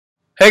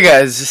Hey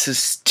guys, this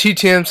is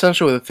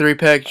TTMCentral with a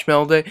 3-package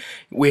Mailday.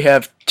 We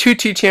have 2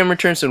 TTM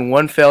returns and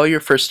 1 failure.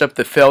 First up,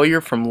 the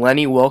failure from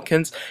Lenny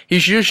Wilkins.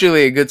 He's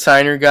usually a good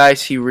signer,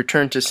 guys. He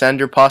returned to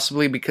sender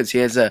possibly because he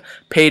has a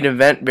paid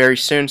event very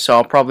soon, so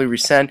I'll probably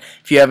resend.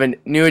 If you have a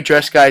new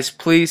address, guys,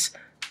 please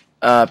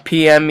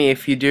PM me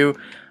if you do.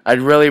 I'd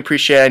really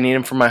appreciate it. I need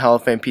him for my Hall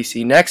of Fame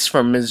PC. Next,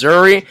 from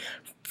Missouri,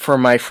 for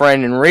my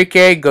friend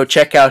Enrique. Go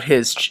check out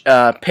his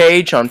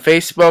page on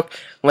Facebook.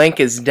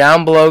 Link is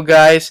down below,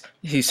 guys.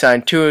 He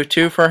signed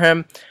 202 for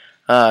him.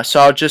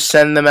 So I'll just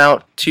send them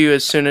out to you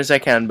as soon as I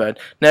can, bud.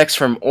 Next,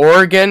 from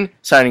Oregon,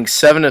 signing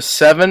 7 of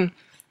 7,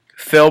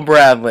 Phil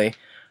Bradley.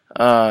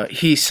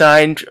 He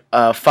signed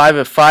 5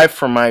 of 5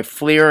 for my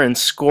Fleer and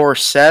Score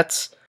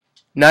sets.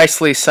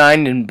 Nicely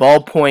signed in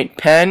ballpoint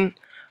pen.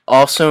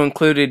 Also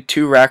included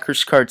 2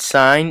 Rackers cards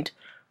signed.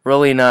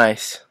 Really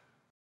nice.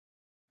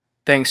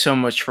 Thanks so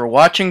much for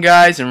watching,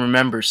 guys, and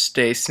remember,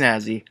 stay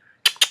snazzy.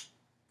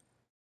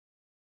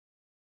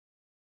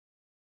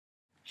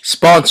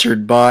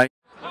 Sponsored by...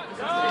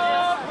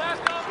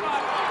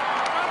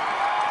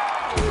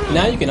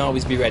 Now you can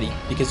always be ready,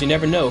 because you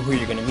never know who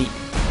you're going to meet.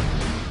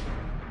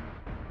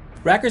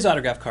 Rackers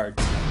autograph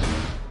cards.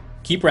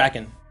 Keep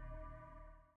racking.